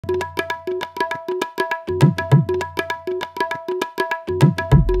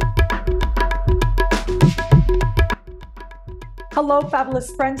Hello, fabulous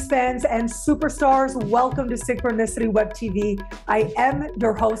friends, fans, and superstars. Welcome to Synchronicity Web TV. I am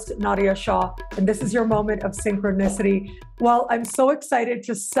your host, Nadiya Shah, and this is your moment of synchronicity. Well, I'm so excited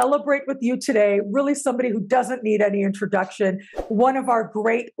to celebrate with you today, really somebody who doesn't need any introduction, one of our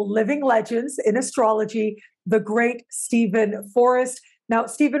great living legends in astrology, the great Stephen Forrest. Now,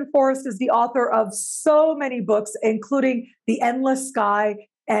 Stephen Forrest is the author of so many books, including The Endless Sky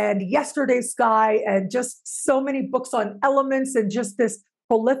and Yesterday's Sky, and just so many books on elements, and just this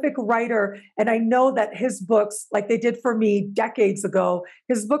prolific writer. And I know that his books, like they did for me decades ago,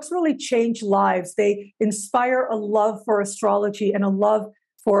 his books really change lives. They inspire a love for astrology and a love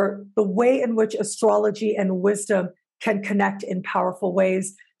for the way in which astrology and wisdom can connect in powerful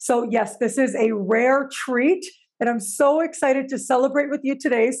ways. So yes, this is a rare treat, and I'm so excited to celebrate with you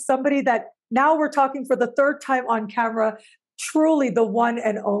today, somebody that now we're talking for the third time on camera, truly the one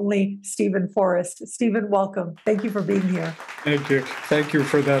and only Stephen Forrest. Stephen, welcome. Thank you for being here. Thank you. Thank you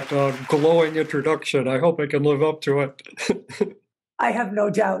for that glowing introduction. I hope I can live up to it. I have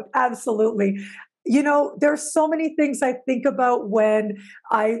no doubt. Absolutely. You know, there's so many things I think about when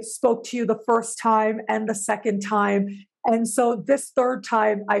I spoke to you the first time and the second time. And so this third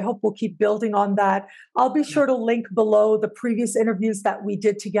time, I hope we'll keep building on that. I'll be sure to link below the previous interviews that we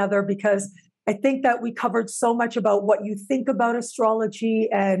did together, because I think that we covered so much about what you think about astrology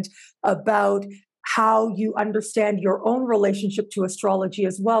and about how you understand your own relationship to astrology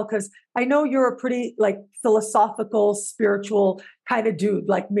as well. Because I know you're a pretty philosophical, spiritual kind of dude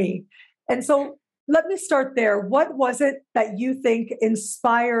like me. And so let me start there. What was it that you think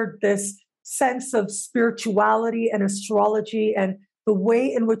inspired this sense of spirituality and astrology, and the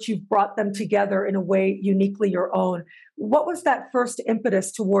way in which you've brought them together in a way uniquely your own? What was that first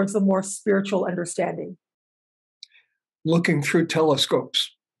impetus towards a more spiritual understanding? Looking through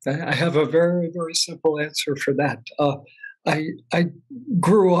telescopes. I have a very, very simple answer for that. I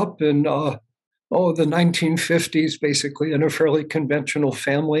grew up in the 1950s, basically, in a fairly conventional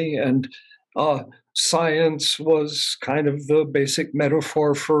family, and science was kind of the basic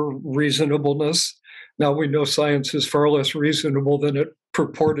metaphor for reasonableness. Now we know science is far less reasonable than it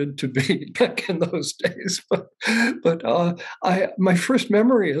purported to be back in those days. But my first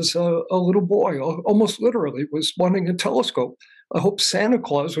memory as a little boy, almost literally, was wanting a telescope. I hoped Santa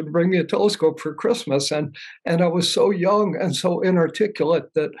Claus would bring me a telescope for Christmas. And I was so young and so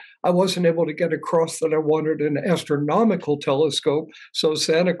inarticulate that I wasn't able to get across that I wanted an astronomical telescope. So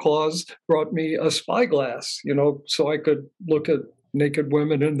Santa Claus brought me a spyglass, so I could look at naked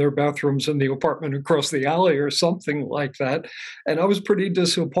women in their bathrooms in the apartment across the alley or something like that. And I was pretty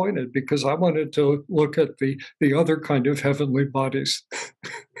disappointed because I wanted to look at the other kind of heavenly bodies.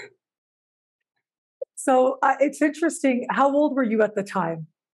 So it's interesting. How old were you at the time?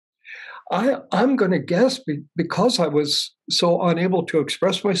 I'm going to guess because I was so unable to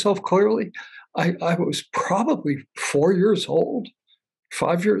express myself clearly, I was probably 4 years old.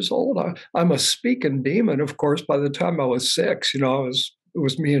 5 years old. I'm a speaking demon, of course. By the time I was 6, it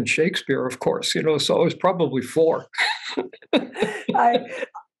was me and Shakespeare, of course, so I was probably 4.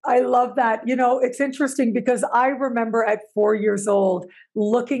 I love that. It's interesting because I remember at 4 years old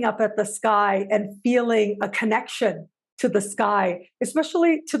looking up at the sky and feeling a connection to the sky,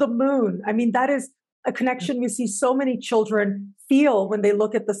 especially to the moon. I mean, that is a connection we see so many children feel when they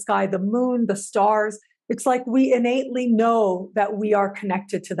look at the sky, the moon, the stars. It's like we innately know that we are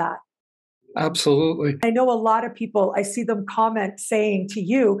connected to that. Absolutely. I know a lot of people, I see them comment saying to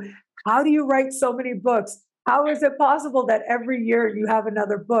you, how do you write so many books? How is it possible that every year you have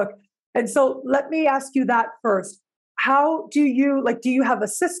another book? And so let me ask you that first. How do you have a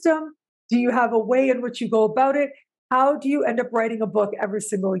system? Do you have a way in which you go about it? How do you end up writing a book every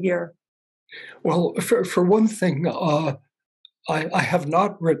single year? Well, for one thing, I have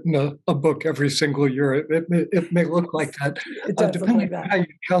not written a book every single year. It may look like that. Depending on how you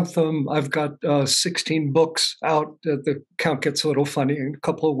count them, I've got 16 books out. The count gets a little funny in a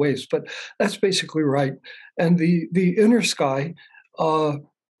couple of ways, but that's basically right. And the Inner Sky,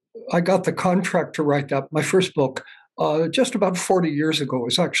 I got the contract to write that, my first book, just about 40 years ago. It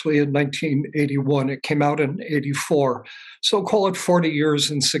was actually in 1981. It came out in 84. So call it 40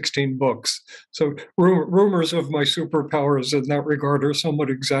 years and 16 books. So rumors of my superpowers in that regard are somewhat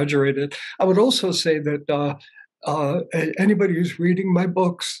exaggerated. I would also say that anybody who's reading my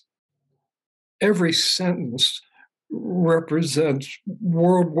books, every sentence represents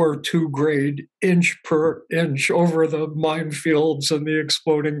World War II grade, inch per inch, over the minefields and the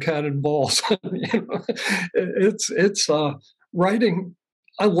exploding cannonballs. It's writing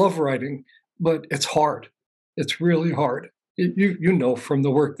I love writing, but it's hard. It's really hard. You know from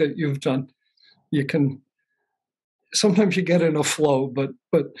the work that you've done, you can sometimes you get in a flow, but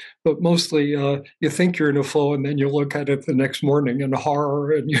mostly you think you're in a flow, and then you look at it the next morning in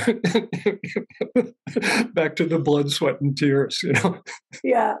horror, and you back to the blood, sweat, and tears. You know.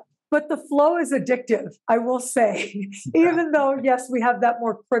 Yeah. But the flow is addictive, I will say, even though, yes, we have that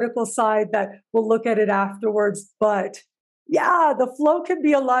more critical side that we'll look at it afterwards. But yeah, the flow can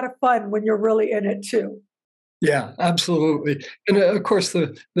be a lot of fun when you're really in it too. Yeah, absolutely. And of course,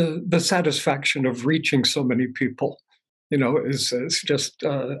 the satisfaction of reaching so many people, you know, is just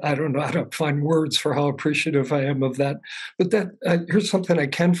I don't know how to find words for how appreciative I am of that. But that here's something I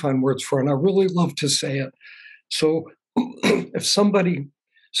can find words for, and I really love to say it. So, if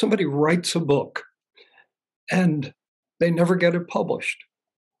somebody writes a book and they never get it published,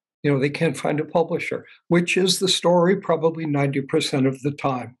 you know, they can't find a publisher, which is the story probably 90% of the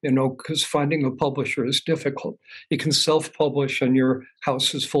time, you know, because finding a publisher is difficult. You can self-publish and your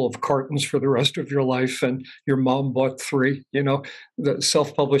house is full of cartons for the rest of your life, and your mom bought 3, you know. The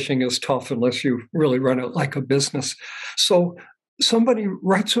self-publishing is tough unless you really run it like a business. So somebody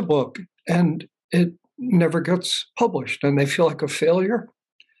writes a book and it never gets published and they feel like a failure.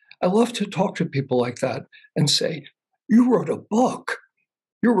 I love to talk to people like that and say, you wrote a book.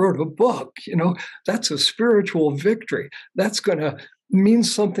 You wrote a book, you know, that's a spiritual victory. That's going to mean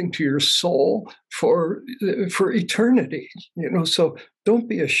something to your soul for eternity, you know. So don't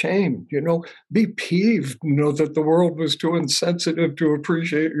be ashamed, you know, be peeved, you know, that the world was too insensitive to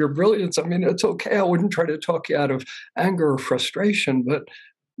appreciate your brilliance. I mean, it's okay. I wouldn't try to talk you out of anger or frustration,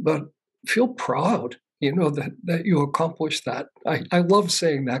 but feel proud, you know, that you accomplished that. I love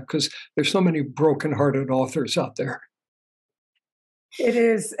saying that because there's so many broken-hearted authors out there. It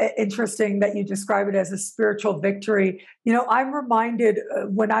is interesting that you describe it as a spiritual victory. You know, I'm reminded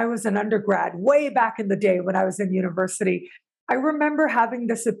when I was an undergrad, way back in the day when I was in university, I remember having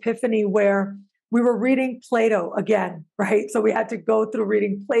this epiphany where we were reading Plato again, right? So we had to go through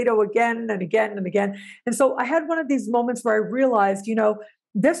reading Plato again and again and again. And so I had one of these moments where I realized, you know,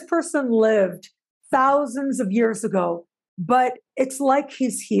 this person lived thousands of years ago, but it's like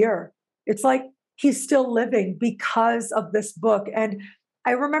he's here. It's like he's still living because of this book. And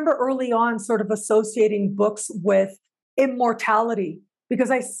I remember early on sort of associating books with immortality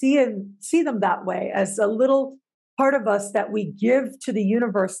because I see them that way as a little part of us that we give to the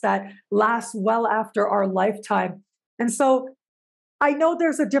universe that lasts well after our lifetime. And so I know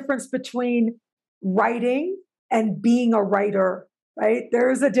there's a difference between writing and being a writer, right?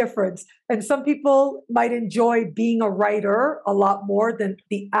 There is a difference. And some people might enjoy being a writer a lot more than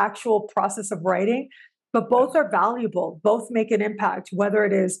the actual process of writing, but both are valuable. Both make an impact, whether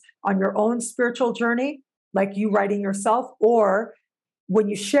it is on your own spiritual journey, like you writing yourself, or when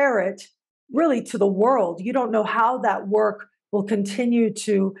you share it really to the world. You don't know how that work will continue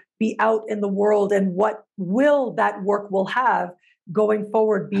to be out in the world and what will that work will have going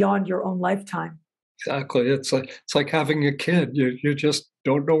forward beyond your own lifetime. Exactly. It's like having a kid. You just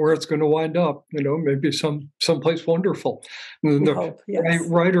don't know where it's going to wind up. You know, maybe someplace wonderful. And We hope, yes.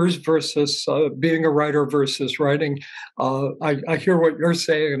 writers versus being a writer versus writing. I hear what you're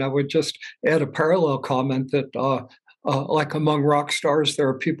saying, and I would just add a parallel comment that. Like among rock stars, there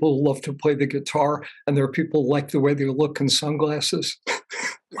are people who love to play the guitar, and there are people who like the way they look in sunglasses.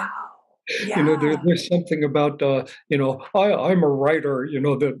 Wow. Yeah. You know, there's something about, you know, I'm a writer, you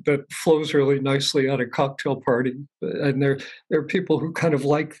know, that flows really nicely at a cocktail party. And there are people who kind of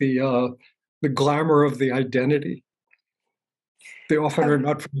like the glamour of the identity. They often are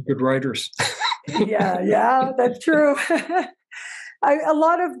not very good writers. Yeah, that's true. A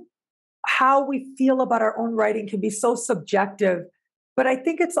lot of how we feel about our own writing can be so subjective, but I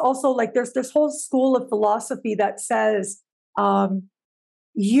think it's also like there's this whole school of philosophy that says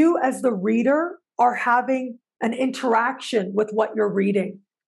you as the reader are having an interaction with what you're reading.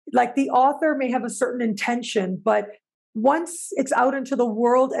 Like the author may have a certain intention, but once it's out into the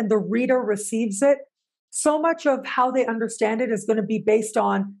world and the reader receives it, so much of how they understand it is going to be based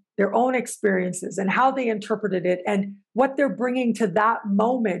on their own experiences and how they interpreted it and what they're bringing to that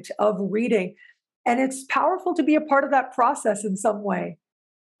moment of reading. And it's powerful to be a part of that process in some way.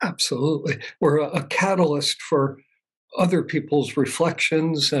 Absolutely. We're a catalyst for other people's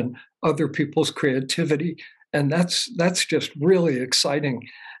reflections and other people's creativity. And that's just really exciting.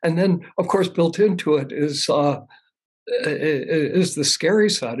 And then, of course, built into it is the scary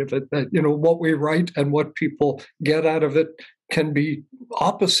side of it, that, you know, what we write and what people get out of it can be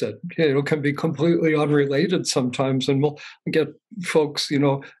opposite, you know, can be completely unrelated sometimes. And we'll get folks, you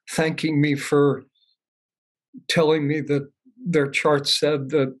know, thanking me for telling me that their chart said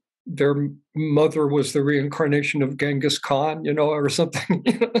that their mother was the reincarnation of Genghis Khan, or something,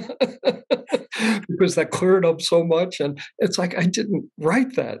 because that cleared up so much. And it's like, I didn't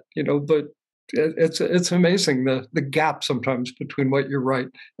write that, but it's amazing the gap sometimes between what you write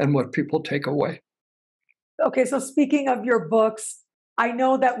and what people take away. Okay, so speaking of your books, I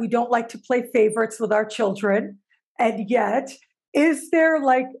know that we don't like to play favorites with our children, and yet, is there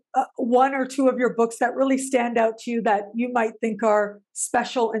like one or two of your books that really stand out to you that you might think are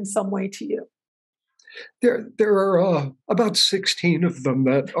special in some way to you? There are about 16 of them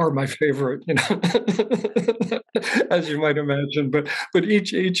that are my favorite, as you might imagine. But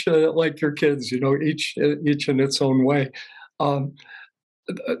each like your kids, each in its own way. Um,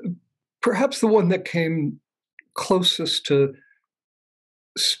 Perhaps the one that came closest to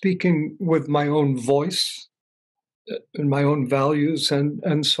speaking with my own voice and my own values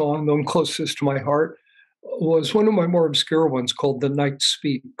and so on, the one closest to my heart, was one of my more obscure ones called The Night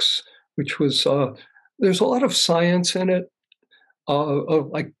Speaks, which was, there's a lot of science in it,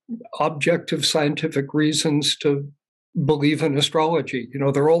 of like objective scientific reasons to believe in astrology.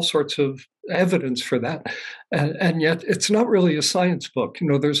 There are all sorts of evidence for that. And yet it's not really a science book.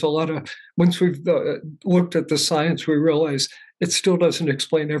 There's a lot of, once we've looked at the science, we realize it still doesn't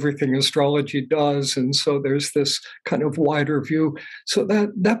explain everything astrology does. And so there's this kind of wider view. So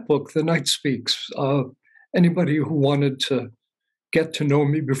that book, The Night Speaks, anybody who wanted to get to know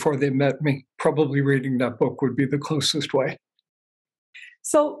me before they met me, probably reading that book would be the closest way.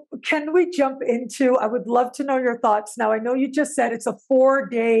 So, can we jump into? I would love to know your thoughts. Now, I know you just said it's a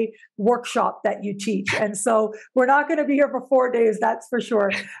 4-day workshop that you teach. And so we're not going to be here for 4 days, that's for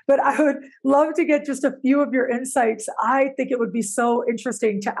sure. But I would love to get just a few of your insights. I think it would be so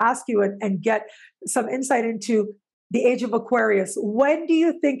interesting to ask you and get some insight into the age of Aquarius. When do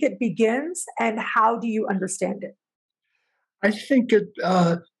you think it begins and how do you understand it? I think it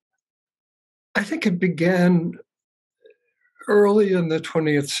began early in the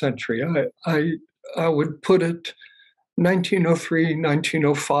 20th century. I would put it 1903,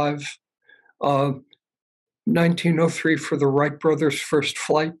 1905, 1903 for the Wright brothers' first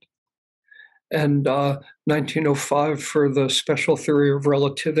flight, and 1905 for the special theory of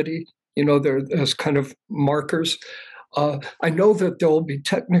relativity. There as kind of markers. I know that there will be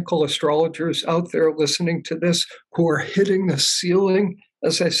technical astrologers out there listening to this who are hitting the ceiling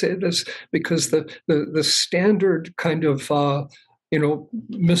as I say this, because the standard kind of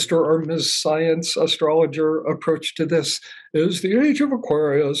Mr. or Ms. Science astrologer approach to this is the age of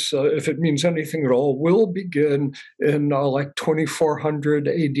Aquarius, if it means anything at all, will begin in like 2400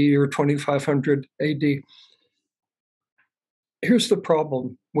 AD or 2500 AD. Here's the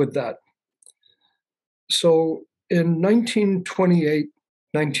problem with that. So in 1928,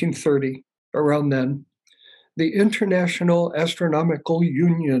 1930, around then, the International Astronomical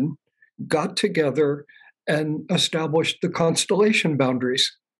Union got together and established the constellation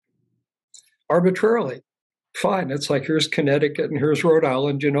boundaries arbitrarily. Fine, it's like here's Connecticut and here's Rhode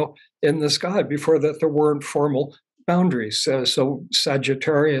Island, in the sky. Before that, there weren't formal boundaries. So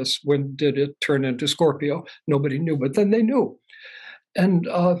Sagittarius, when did it turn into Scorpio? Nobody knew, but then they knew. And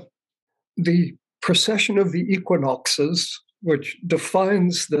the precession of the equinoxes, which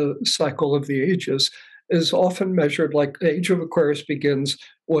defines the cycle of the ages, is often measured like the age of Aquarius begins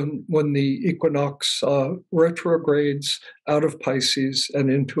when the equinox retrogrades out of Pisces and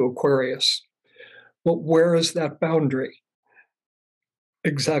into Aquarius. But where is that boundary?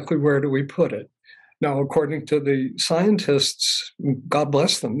 Exactly where do we put it? Now, according to the scientists, God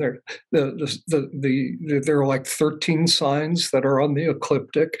bless them, there are like 13 signs that are on the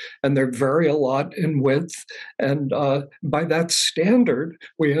ecliptic, and they vary a lot in width. And by that standard,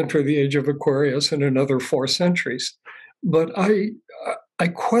 we enter the age of Aquarius in another 4 centuries. But I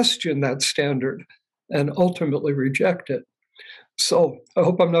question that standard and ultimately reject it. So I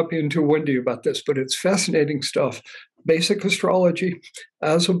hope I'm not being too windy about this, but it's fascinating stuff. Basic astrology,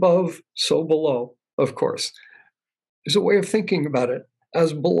 as above, so below. Of course, is a way of thinking about it.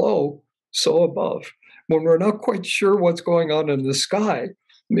 As below, so above. When we're not quite sure what's going on in the sky,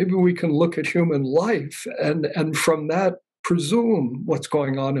 maybe we can look at human life and from that presume what's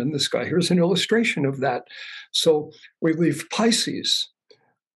going on in the sky. Here's an illustration of that. So we leave Pisces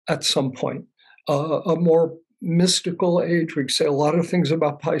at some point, a more mystical age. We can say a lot of things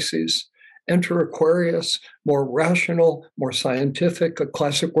about Pisces. Enter Aquarius, more rational, more scientific. A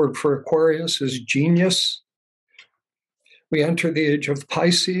classic word for Aquarius is genius. We enter the age of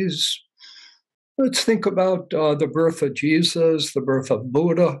Pisces. Let's think about the birth of Jesus, the birth of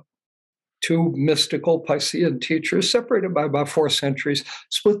Buddha. two mystical Piscean teachers, separated by about 4 centuries,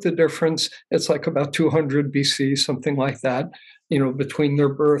 split the difference. It's like about 200 BC, something like that, between their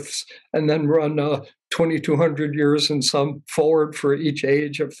births, and then run 2,200 years and some forward for each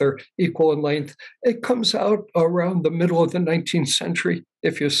age if they're equal in length. It comes out around the middle of the 19th century.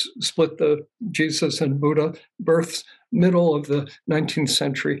 If you split the Jesus and Buddha births, middle of the 19th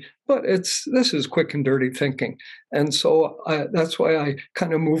century. But this is quick and dirty thinking. And so that's why I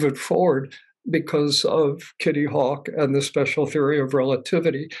kind of move it forward, because of Kitty Hawk and the special theory of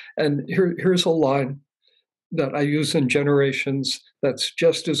relativity. And here's a line that I use in Generations that's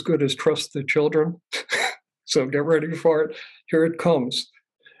just as good as Trust the Children. So get ready for it. Here it comes.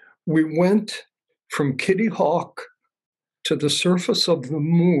 We went from Kitty Hawk to the surface of the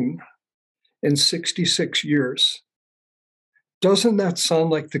moon in 66 years. Doesn't that sound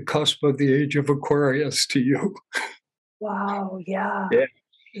like the cusp of the age of Aquarius to you? Wow, yeah.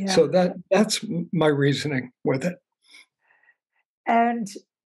 Yeah. So that's my reasoning with it. And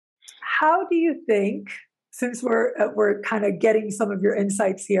how do you think, since we're kind of getting some of your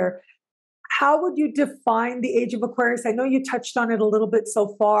insights here, how would you define the age of Aquarius? I know you touched on it a little bit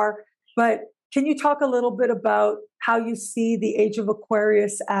so far, but can you talk a little bit about how you see the age of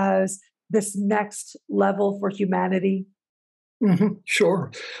Aquarius as this next level for humanity? Mm-hmm,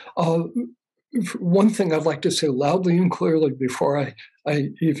 sure. One thing I'd like to say loudly and clearly before I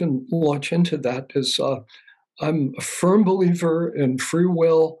even launch into that is I'm a firm believer in free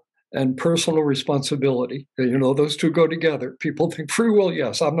will and personal responsibility. Those two go together. People think free will,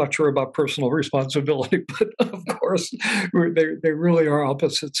 yes. I'm not sure about personal responsibility, but of course, they really are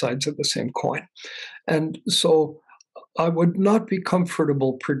opposite sides of the same coin. And so I would not be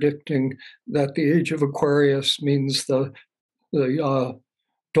comfortable predicting that the age of Aquarius means the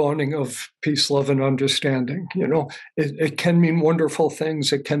dawning of peace, love, and understanding. It can mean wonderful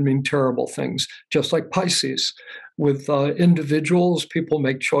things. It can mean terrible things, just like Pisces. With individuals, people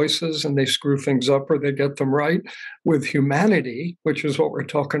make choices and they screw things up or they get them right. With humanity, which is what we're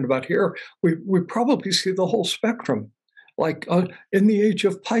talking about here, we probably see the whole spectrum. Like in the age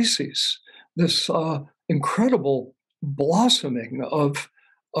of Pisces, this incredible blossoming of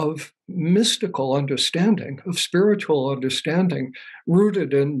mystical understanding, of spiritual understanding,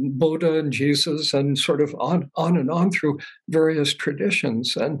 rooted in Buddha and Jesus and sort of on and on through various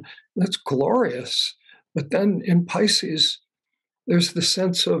traditions. And that's glorious. But then in Pisces, there's the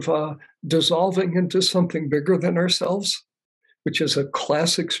sense of dissolving into something bigger than ourselves, which is a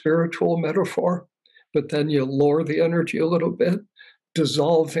classic spiritual metaphor. But then you lower the energy a little bit,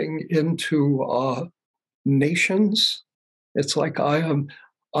 dissolving into nations. It's like I am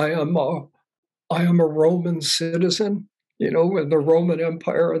a Roman citizen, in the Roman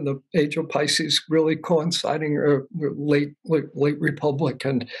Empire and the age of Pisces really coinciding, late Republic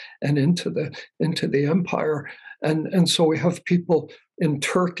and into the empire, and so we have people in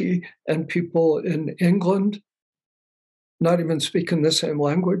Turkey and people in England not even speaking the same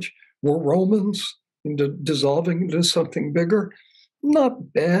language. We're Romans, dissolving into something bigger.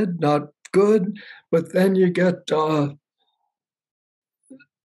 Not bad, not good, but then you get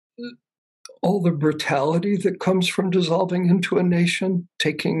all the brutality that comes from dissolving into a nation,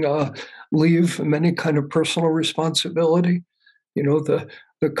 taking leave of any kind of personal responsibility.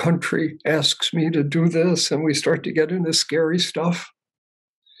 The country asks me to do this, and we start to get into scary stuff.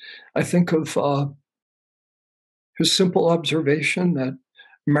 I think of his simple observation that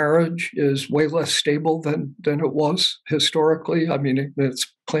marriage is way less stable than it was historically. I mean,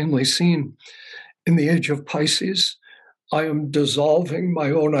 it's plainly seen in the age of Pisces. I am dissolving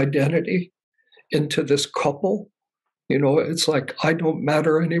my own identity into this couple. It's like, I don't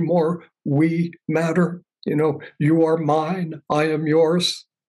matter anymore. We matter. You are mine. I am yours.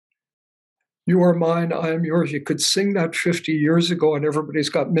 You are mine. I am yours. You could sing that 50 years ago and everybody's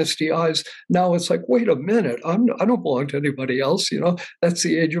got misty eyes. Now it's like, wait a minute. I don't belong to anybody else. That's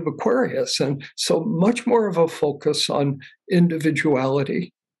the age of Aquarius. And so much more of a focus on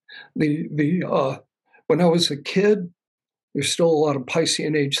individuality. When I was a kid, there's still a lot of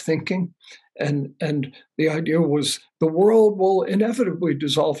Piscean age thinking. And the idea was the world will inevitably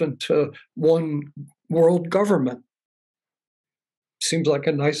dissolve into one world government. Seems like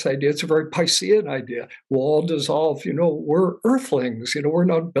a nice idea. It's a very Piscean idea. We'll all dissolve. We're earthlings. We're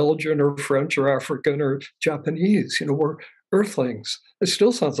not Belgian or French or African or Japanese. We're earthlings. It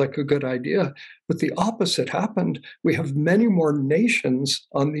still sounds like a good idea. But the opposite happened. We have many more nations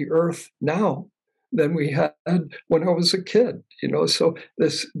on the earth now than we had when I was a kid, so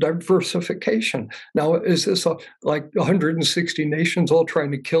this diversification. Now, is this like 160 nations all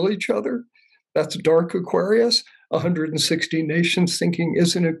trying to kill each other? That's dark Aquarius? 160 nations thinking,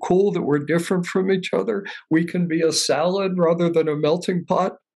 isn't it cool that we're different from each other? We can be a salad rather than a melting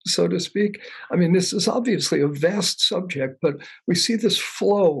pot, so to speak. I mean, this is obviously a vast subject, but we see this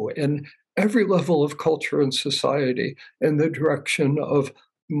flow in every level of culture and society in the direction of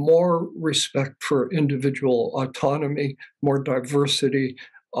more respect for individual autonomy, more diversity.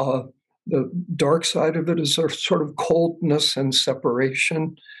 The dark side of it is a sort of coldness and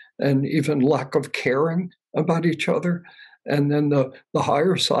separation and even lack of caring about each other. And then the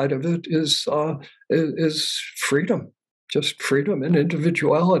higher side of it is freedom, just freedom and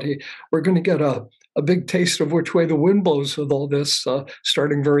individuality. We're going to get a big taste of which way the wind blows with all this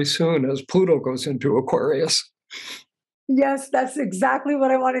starting very soon as Pluto goes into Aquarius. Yes, that's exactly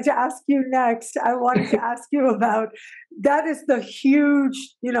what I wanted to ask you next. I wanted to ask you about that is the huge,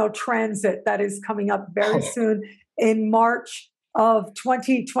 transit that is coming up very soon in March of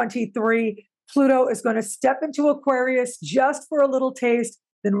 2023. Pluto is going to step into Aquarius just for a little taste,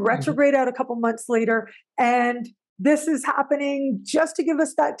 then retrograde out a couple months later. And this is happening just to give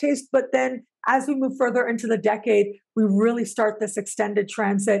us that taste. But then as we move further into the decade, we really start this extended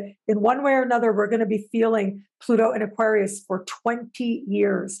transit. In one way or another, we're going to be feeling Pluto in Aquarius for 20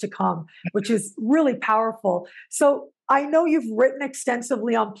 years to come, which is really powerful. So I know you've written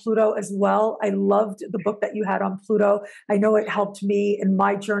extensively on Pluto as well. I loved the book that you had on Pluto. I know it helped me in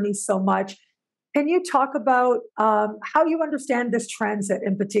my journey so much. Can you talk about how you understand this transit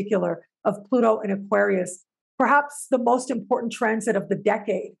in particular of Pluto in Aquarius? Perhaps the most important transit of the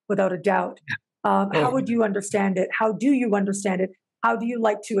decade, without a doubt. How would you understand it? How do you understand it? How do you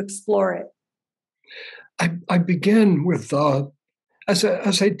like to explore it? I begin with,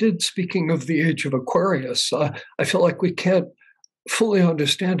 as I did speaking of the age of Aquarius, I feel like we can't fully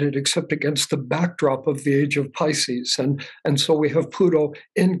understand it except against the backdrop of the age of Pisces. And so we have Pluto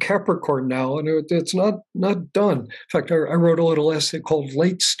in Capricorn now, and it's not done. In fact, I wrote a little essay called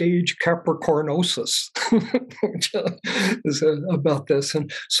Late Stage Capricornosis, which is about this.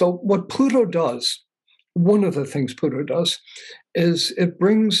 And so what Pluto does, one of the things Pluto does, is it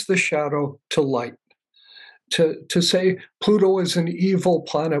brings the shadow to light. To say Pluto is an evil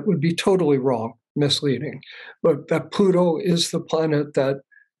planet would be totally wrong, misleading, but that Pluto is the planet that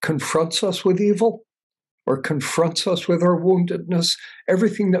confronts us with evil or confronts us with our woundedness.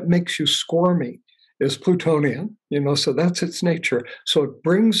 Everything that makes you squirmy is Plutonian, so that's its nature. So it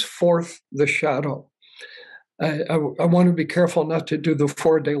brings forth the shadow. I want to be careful not to do the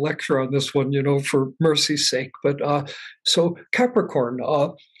 4-day lecture on this one, for mercy's sake. But so Capricorn,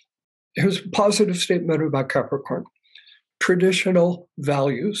 here's a positive statement about Capricorn. Traditional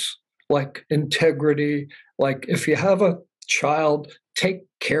values like integrity, like if you have a child, take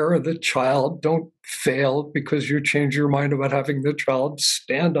care of the child. Don't fail because you change your mind about having the child.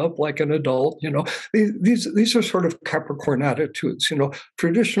 Stand up like an adult. These are sort of Capricorn attitudes.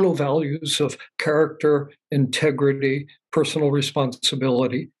 Traditional values of character, integrity, personal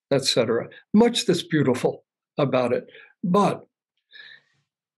responsibility, etc. Much that's beautiful about it, but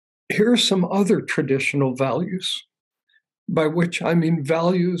here are some other traditional values, by which I mean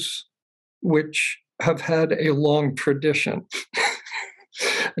values which have had a long tradition.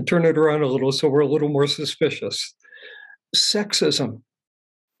 I turn it around a little so we're a little more suspicious. Sexism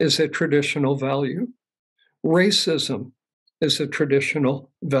is a traditional value. Racism is a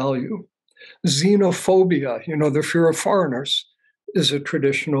traditional value. Xenophobia, the fear of foreigners, is a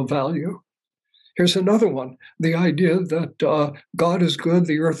traditional value. Here's another one, the idea that God is good,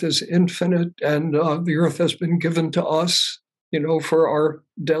 the earth is infinite, and the earth has been given to us, for our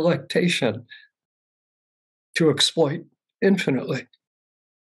delectation to exploit infinitely.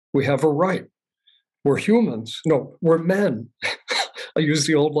 We have a right. We're humans. No, we're men. I use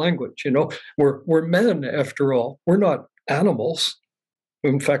the old language, we're men after all. We're not animals.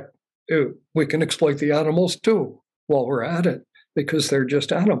 In fact, we can exploit the animals too while we're at it because they're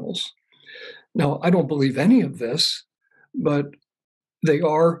just animals. Now, I don't believe any of this, but they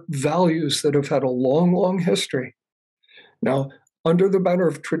are values that have had a long, long history. Now, under the banner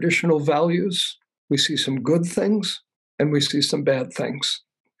of traditional values, we see some good things and we see some bad things.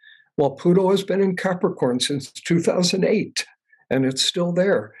 While Pluto has been in Capricorn since 2008, and it's still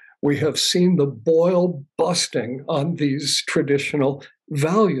there, we have seen the boil busting on these traditional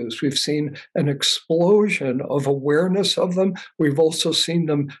values. We've seen an explosion of awareness of them. We've also seen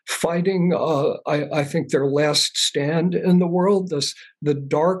them fighting, I think, their last stand in the world. The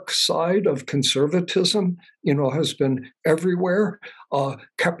dark side of conservatism, has been everywhere.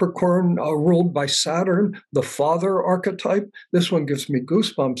 Capricorn, ruled by Saturn, the father archetype. This one gives me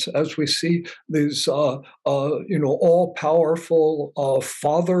goosebumps as we see these, all-powerful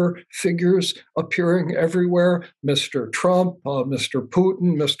father figures appearing everywhere. Mr. Trump, Mr.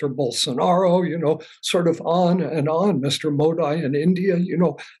 Putin, Mr. Bolsonaro, sort of on and on. Mr. Modi in India,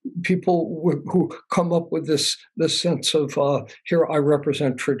 people who come up with this sense of here I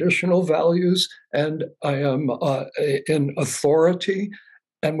represent traditional values and I am in authority.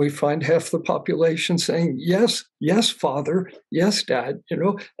 And we find half the population saying, yes, father, yes, dad,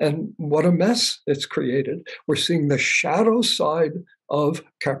 and what a mess it's created. We're seeing the shadow side of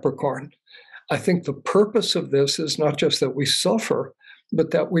Capricorn. I think the purpose of this is not just that we suffer,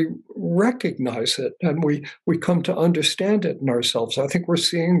 but that we recognize it and we come to understand it in ourselves. I think we're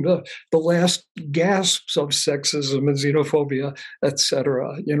seeing the last gasps of sexism and xenophobia, et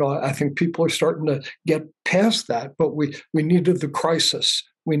cetera. I think people are starting to get past that, but we needed the crisis.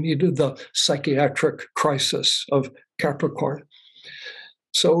 We needed the psychiatric crisis of Capricorn.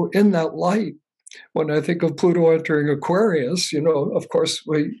 So in that light, when I think of Pluto entering Aquarius, of course,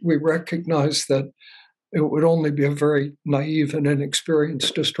 we recognize that it would only be a very naive and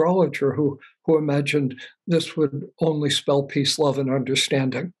inexperienced astrologer who imagined this would only spell peace, love, and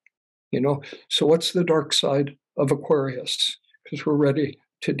understanding. So what's the dark side of Aquarius? Because we're ready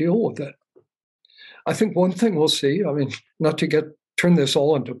to deal with it. I think one thing we'll see, not to turn this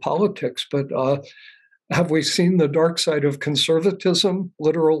all into politics, but have we seen the dark side of conservatism,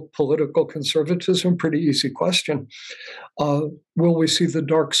 literal political conservatism? Pretty easy question. Will we see the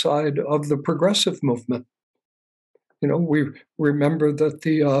dark side of the progressive movement? We remember that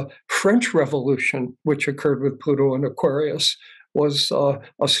the French Revolution, which occurred with Pluto and Aquarius, was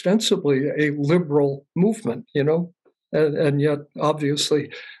ostensibly a liberal movement, and yet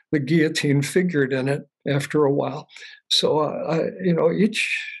obviously the guillotine figured in it after a while. So,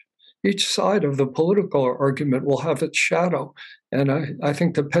 each side of the political argument will have its shadow. And I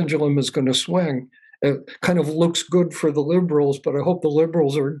think the pendulum is going to swing. It kind of looks good for the liberals, but I hope the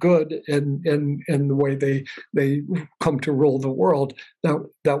liberals are good in the way they come to rule the world.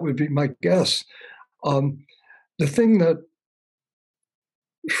 That would be my guess. The thing that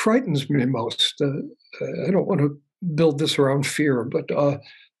frightens me most, I don't want to build this around fear, but the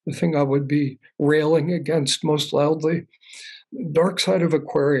thing I would be railing against most loudly, dark side of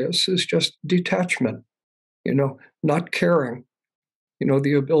Aquarius is just detachment, not caring,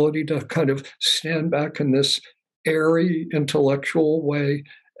 the ability to kind of stand back in this airy intellectual way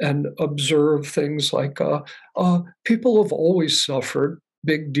and observe things like people have always suffered,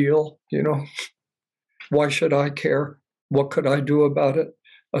 big deal, why should I care? What could I do about it?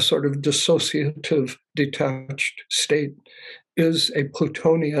 A sort of dissociative, detached state is a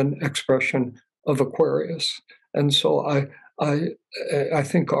Plutonian expression of Aquarius. And so I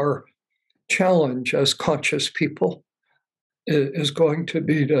think our challenge as conscious people is going to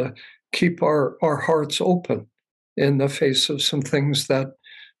be to keep our hearts open in the face of some things that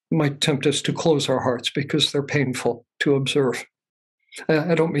might tempt us to close our hearts because they're painful to observe.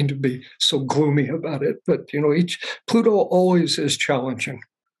 I don't mean to be so gloomy about it, but Pluto always is challenging.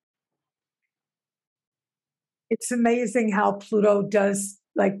 It's amazing how Pluto does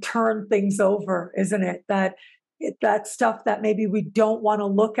turn things over, isn't it? That stuff that maybe we don't want to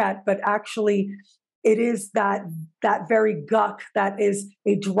look at, but actually it is that very guck that is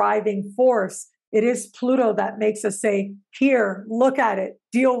a driving force. It is Pluto that makes us say, here, look at it,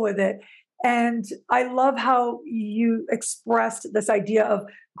 deal with it. And I love how you expressed this idea of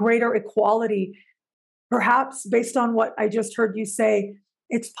greater equality. Perhaps based on what I just heard you say,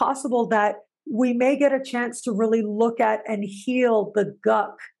 it's possible that we may get a chance to really look at and heal the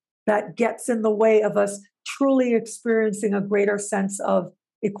guck that gets in the way of us truly experiencing a greater sense of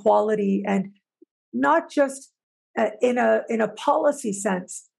equality, and not just in a policy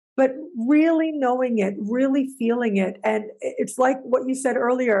sense, but really knowing it, really feeling it. And it's like what you said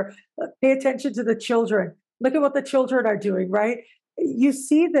earlier, pay attention to the children. Look at what the children are doing, right? You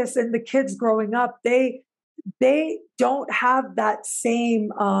see this in the kids growing up. They don't have that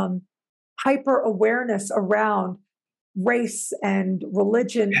same hyper awareness around race and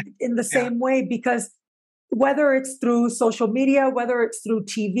religion in the same way, because whether it's through social media, whether it's through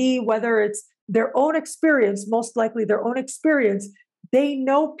TV, whether it's their own experience, most likely their own experience, they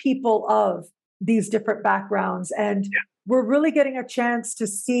know people of these different backgrounds. And we're really getting a chance to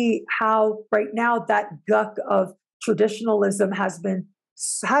see how right now that guck of traditionalism has been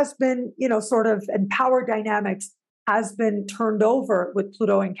has been, sort of, and power dynamics has been turned over with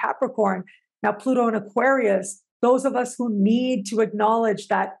Pluto in Capricorn. Now, Pluto in Aquarius, those of us who need to acknowledge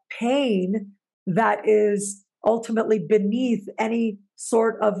that pain that is ultimately beneath any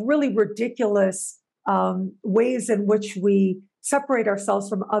sort of really ridiculous ways in which we separate ourselves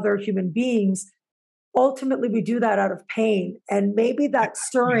from other human beings. Ultimately, we do that out of pain. And maybe that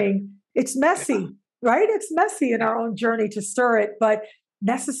stirring, it's messy, right? It's messy in our own journey to stir it, but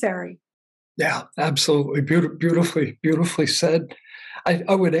necessary. Yeah, absolutely. Beautifully said.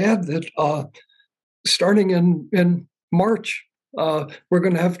 I would add that starting in March, we're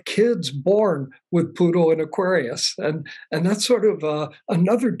going to have kids born with Pluto in Aquarius, and that's sort of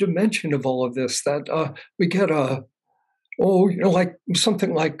another dimension of all of this. That we get like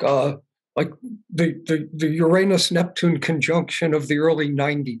something like the Uranus Neptune conjunction of the early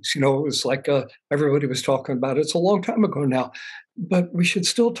 '90s. It was like everybody was talking about it. It's a long time ago now, but we should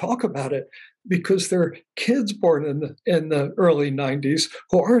still talk about it, because there are kids born in the early '90s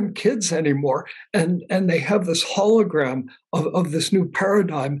who aren't kids anymore, and they have this hologram of this new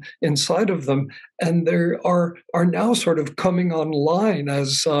paradigm inside of them, and they are now sort of coming online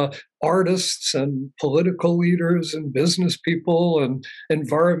as artists and political leaders and business people and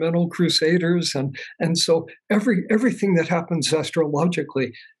environmental crusaders, and so everything that happens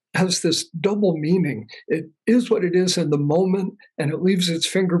astrologically has this double meaning. It is what it is in the moment, and it leaves its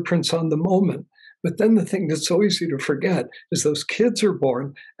fingerprints on the moment. But then the thing that's so easy to forget is those kids are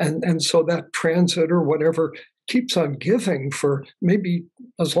born, and so that transit or whatever keeps on giving for maybe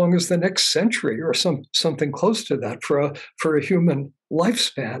as long as the next century or something close to that for a human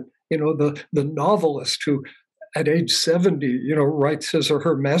lifespan. The novelist who at age 70, writes his or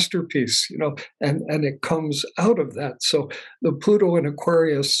her masterpiece, and it comes out of that. So the Pluto and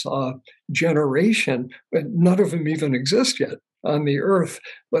Aquarius generation, none of them even exist yet on the Earth,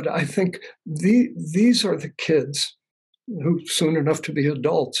 but I think these are the kids who soon enough to be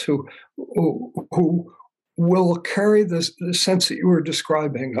adults who will carry the sense that you were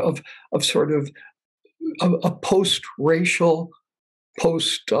describing of sort of a post-racial,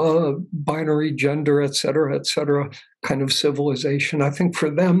 post-binary gender, et cetera, kind of civilization. I think for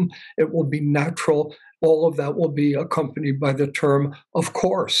them, it will be natural. All of that will be accompanied by the term, of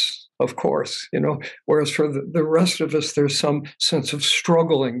course, whereas for the rest of us, there's some sense of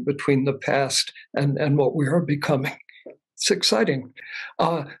struggling between the past and what we are becoming. It's exciting.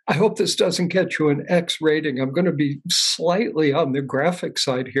 I hope this doesn't get you an X rating. I'm going to be slightly on the graphic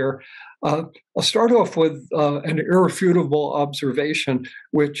side here. I'll start off with an irrefutable observation,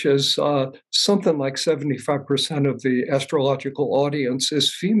 which is something like 75% of the astrological audience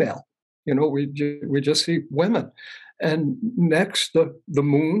is female. We just see women. And next, the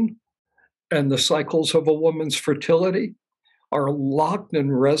moon and the cycles of a woman's fertility are locked in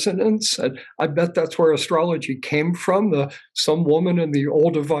resonance. And I bet that's where astrology came from. Some woman in the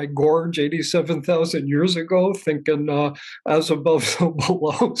Olduvai Gorge 87,000 years ago thinking as above, so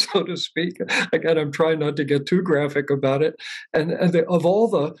below, so to speak. Again, I'm trying not to get too graphic about it. And of all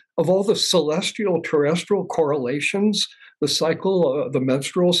the celestial terrestrial correlations, the cycle, the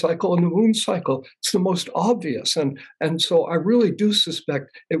menstrual cycle, and the moon cycle, it's the most obvious. And so I really do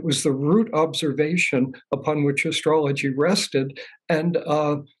suspect it was the root observation upon which astrology rested. And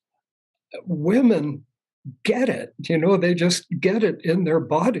women get it, they just get it in their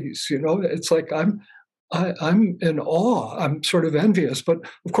bodies. It's like I'm in awe. I'm sort of envious, but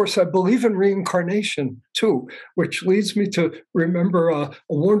of course I believe in reincarnation too, which leads me to remember a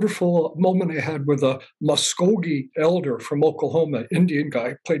wonderful moment I had with a Muskogee elder from Oklahoma, Indian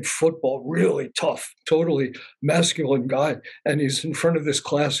guy, played football, really tough, totally masculine guy. And he's in front of this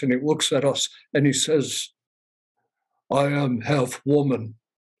class and he looks at us and he says, "I am half woman.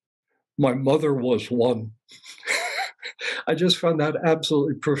 My mother was one." I just found that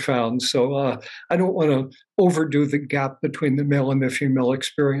absolutely profound. So I don't want to overdo the gap between the male and the female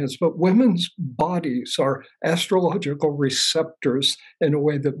experience, but women's bodies are astrological receptors in a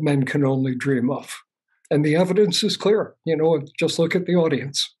way that men can only dream of. And the evidence is clear. Just look at the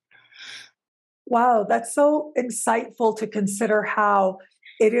audience. Wow, that's so insightful to consider how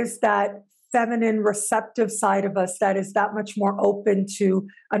it is that feminine receptive side of us that is that much more open to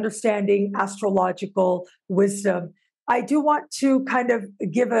understanding astrological wisdom. I do want to kind of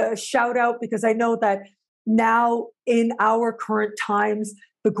give a shout out because I know that now in our current times,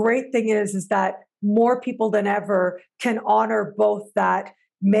 the great thing is that more people than ever can honor both that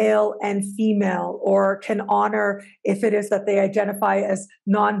male and female, or can honor if it is that they identify as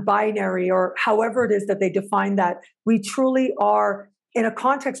non-binary, or however it is that they define that. We truly are in a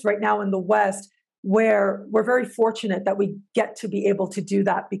context right now in the West where we're very fortunate that we get to be able to do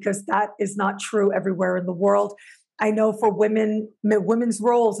that, because that is not true everywhere in the world. I know for women, women's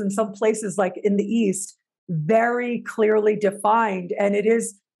roles in some places like in the East, very clearly defined. And it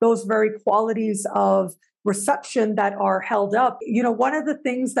is those very qualities of reception that are held up. You know, one of the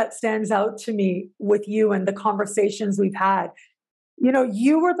things that stands out to me with you and the conversations we've had, you know,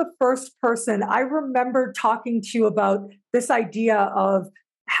 you were the first person I remember talking to you about this idea of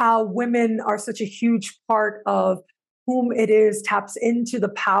how women are such a huge part of whom it is taps into the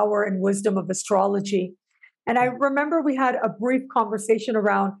power and wisdom of astrology. And I remember we had a brief conversation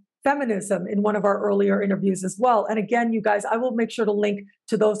around feminism in one of our earlier interviews as well. And again, you guys, I will make sure to link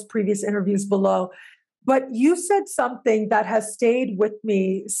to those previous interviews below. But you said something that has stayed with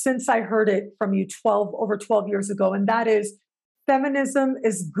me since I heard it from you over 12 years ago. And that is, feminism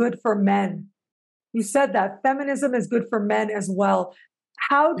is good for men. You said that feminism is good for men as well.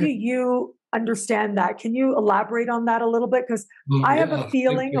 How do you understand that? Can you elaborate on that a little bit? Because I have a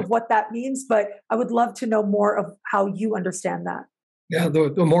feeling of what that means, but I would love to know more of how you understand that. Yeah,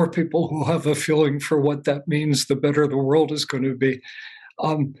 the more people who have a feeling for what that means, the better the world is going to be.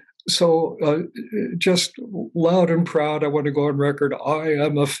 So just loud and proud, I want to go on record. I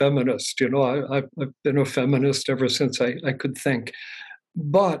am a feminist. You know, I've been a feminist ever since I could think.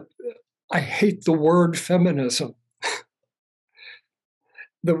 But I hate the word feminism.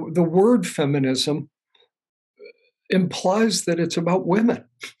 The word feminism implies that it's about women.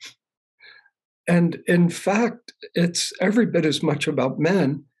 And in fact, it's every bit as much about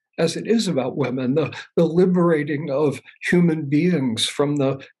men as it is about women, the liberating of human beings from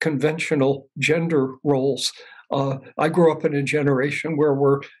the conventional gender roles. I grew up in a generation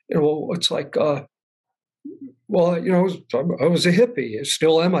where it's like, I was a hippie, I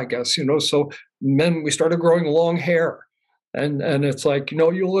still am, I guess, so men, we started growing long hair. And it's like,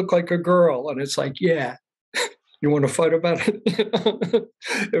 you look like a girl. And it's like, yeah, you want to fight about it?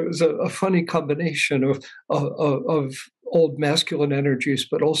 It was a funny combination of old masculine energies,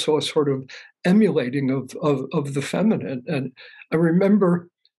 but also a sort of emulating of the feminine. And I remember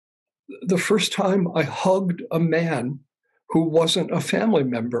the first time I hugged a man who wasn't a family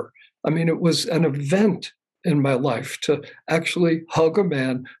member. I mean, it was an event in my life to actually hug a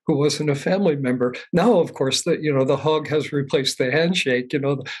man who wasn't a family member. Now, of course, the hug has replaced the handshake.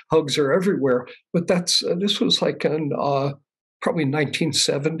 The hugs are everywhere. But this was like in probably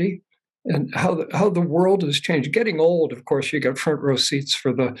 1970, and how the world has changed. Getting old, of course, you get front row seats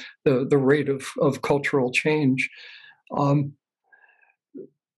for the rate of cultural change.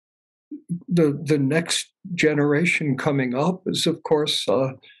 The next generation coming up is, of course,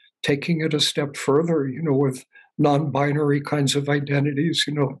 taking it a step further, with non-binary kinds of identities,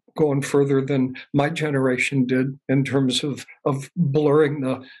 going further than my generation did in terms of blurring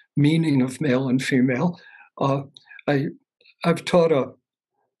the meaning of male and female. I've taught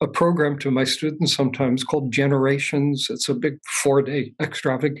a program to my students sometimes called Generations. It's a big 4-day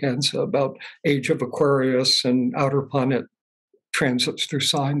extravaganza about age of Aquarius and outer planet transits through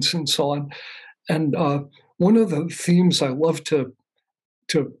signs and so on. And one of the themes I love to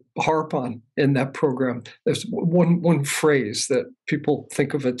harp on in that program, there's one phrase that people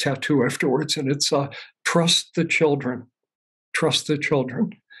think of a tattoo afterwards, and it's trust the children. Trust the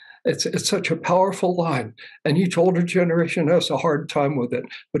children. It's such a powerful line, and each older generation has a hard time with it.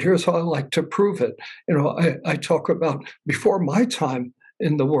 But here's how I like to prove it. I talk about before my time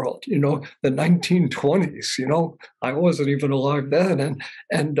in the world, the 1920s, I wasn't even alive then.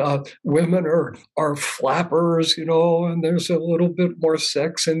 And women are flappers, and there's a little bit more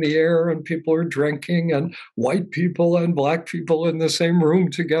sex in the air, and people are drinking, and white people and black people in the same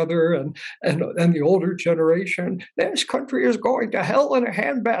room together. And the older generation, this country is going to hell in a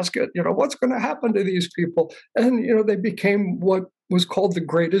handbasket. What's going to happen to these people? And, they became what was called the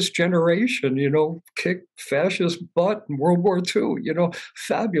greatest generation, kicked fascist butt in World War II,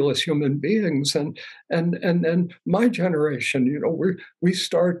 fabulous human beings. And my generation,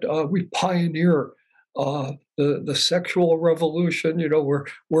 we pioneer the sexual revolution.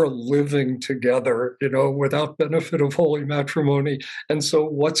 We're living together, without benefit of holy matrimony. And so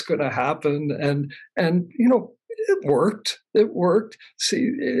what's going to happen? And it worked. It worked.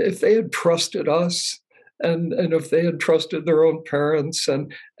 See, if they had trusted us, and if they had trusted their own parents,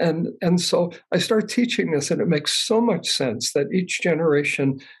 and so I start teaching this, and it makes so much sense that each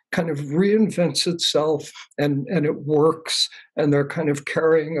generation kind of reinvents itself, and it works, and they're kind of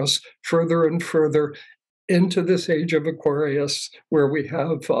carrying us further and further into this age of Aquarius, where we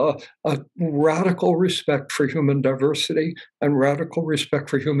have a radical respect for human diversity and radical respect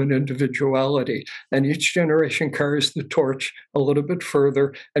for human individuality. And each generation carries the torch a little bit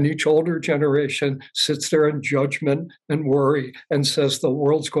further, and each older generation sits there in judgment and worry and says the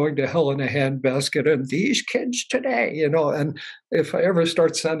world's going to hell in a handbasket, and these kids today, and if I ever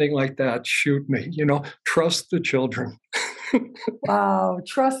start sounding like that, shoot me, trust the children. Wow,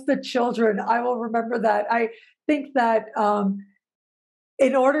 trust the children. I will remember that. I think that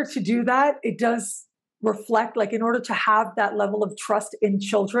in order to do that, it does reflect, like in order to have that level of trust in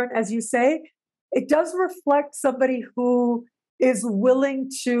children, as you say, it does reflect somebody who is willing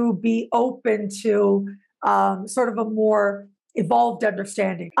to be open to sort of a more evolved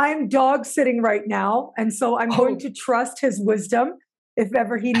understanding. I'm dog sitting right now, and so I'm going to trust his wisdom. If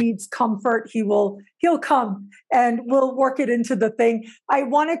ever he needs comfort, he'll come and we'll work it into the thing. I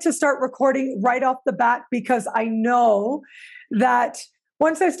wanted to start recording right off the bat because I know that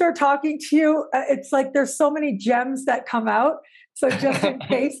once I start talking to you, it's like there's so many gems that come out. So just in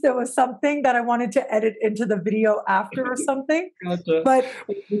case there was something that I wanted to edit into the video after or something. Gotcha. But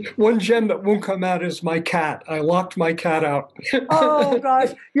one gem that won't come out is my cat. I locked my cat out. Oh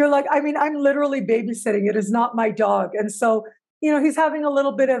gosh, you're like, I'm literally babysitting. It is not my dog. And so he's having a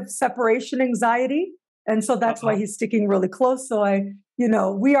little bit of separation anxiety. And so that's why he's sticking really close. So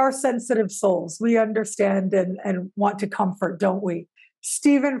we are sensitive souls. We understand and want to comfort, don't we?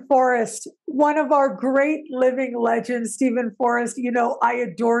 Stephen Forrest, one of our great living legends. Stephen Forrest, I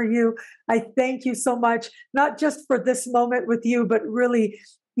adore you. I thank you so much, not just for this moment with you, but really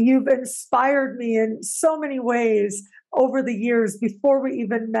you've inspired me in so many ways over the years before we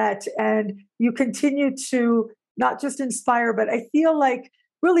even met. And you continue to not just inspire, but I feel like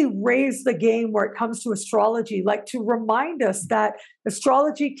really raise the game where it comes to astrology, like to remind us that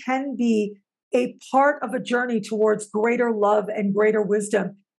astrology can be a part of a journey towards greater love and greater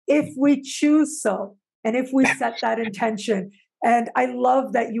wisdom if we choose so, and if we set that intention. And I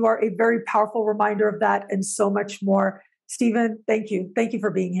love that you are a very powerful reminder of that and so much more. Stephen, thank you. Thank you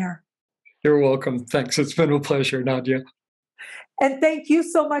for being here. You're welcome. Thanks. It's been a pleasure, Nadiya. And thank you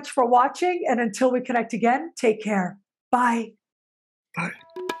so much for watching. And until we connect again, take care. Bye. Bye.